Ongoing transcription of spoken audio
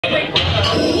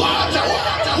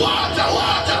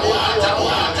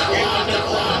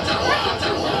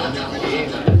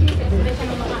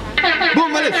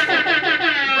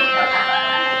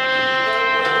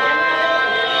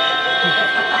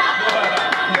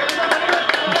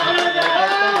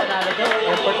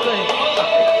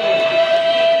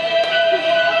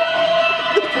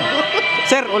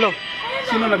ulo.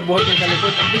 Sino nagbuhat ng sa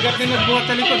likod? Ang bigat din nagbuhat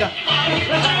sa likod ah.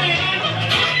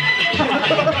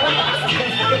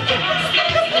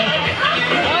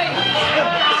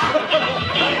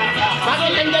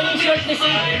 Bakit nandiyan yung short ni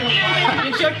Sid?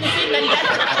 Yung short ni Sid nandiyan.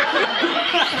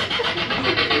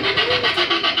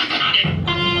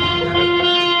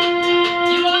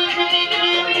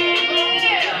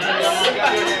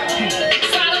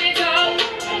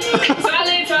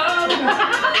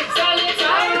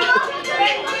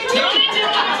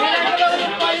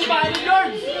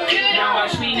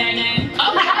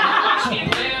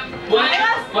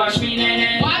 Watch me,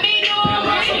 nene. Watch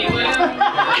me, whip.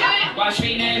 Watch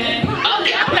me, nene.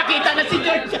 Nakita na si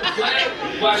George.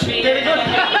 Watch me, nene.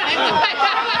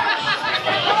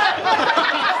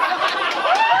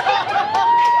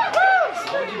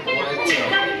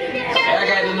 I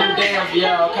got a new damn for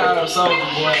y'all, called him Soldier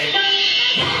Boy.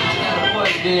 Got a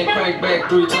punch, then crank back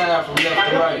 3 times from left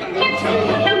to right.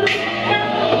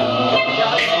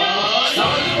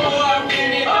 Soldier Boy, I'm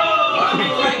in it. Why me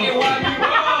crank it, why me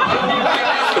roll?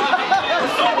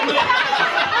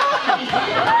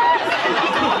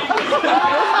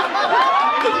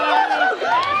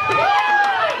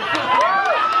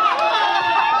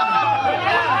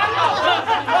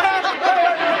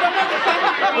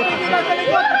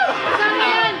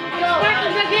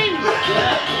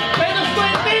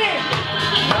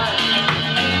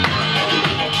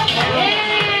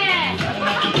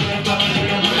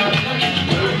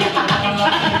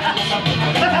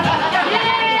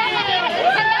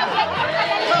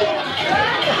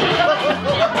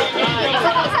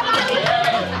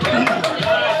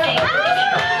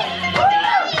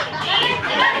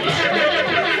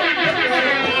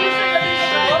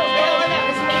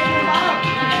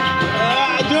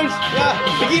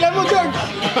 Pigilan mo, George!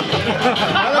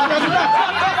 Alam ka sila!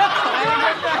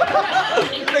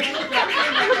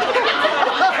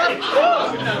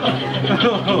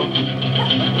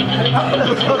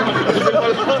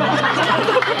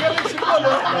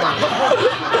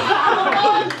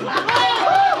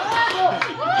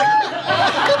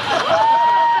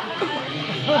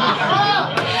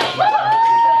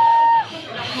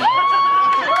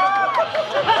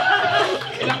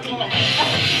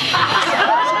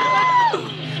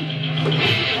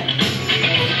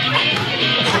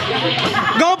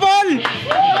 Go, Paul!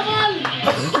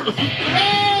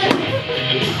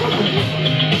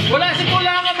 Wala si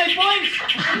Kulangan, may points!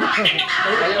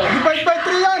 Divide by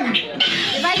 3 yan!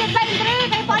 Divided by 3,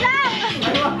 kay Palang!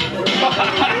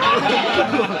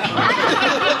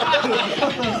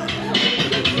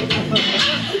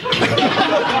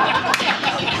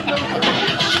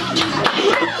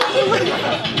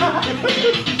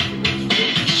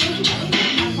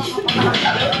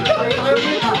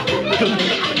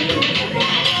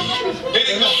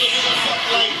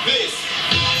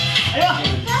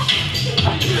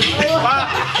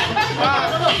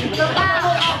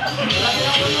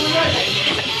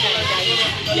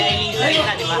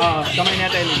 Kamay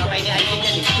niya tayo. Kamay ni Aileen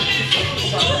yan eh.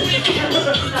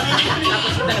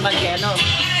 Tapos ito naman kay ano?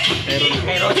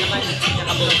 Kay Ron naman.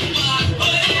 Nakabulog.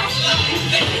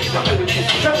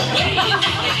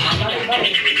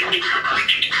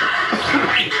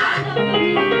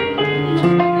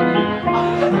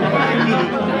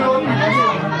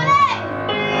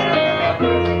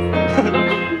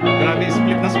 Grabe,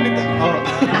 split na split ah. Oh.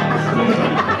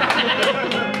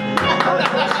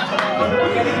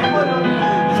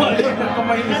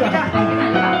 Kamay isa.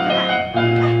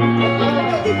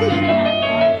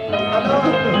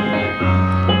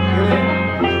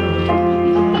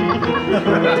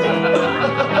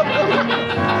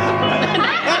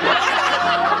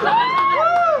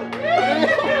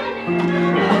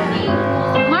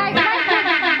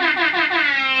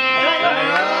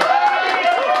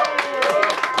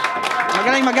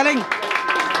 Magaling, magaling.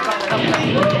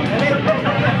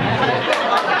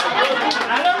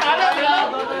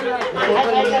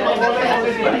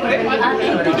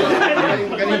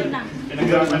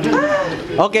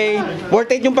 Okay,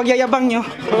 worth it yung pagyayabang nyo.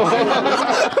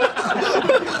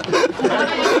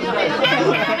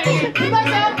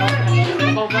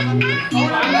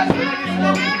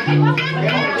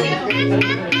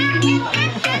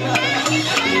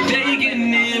 They can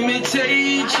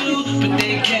imitate you, but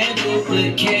they can't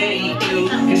duplicate you.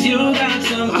 Cause you got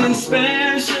something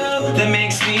special that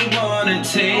makes me wanna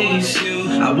taste you.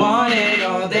 I want it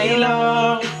all day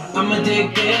long, I'm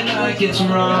addicted like it's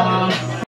wrong.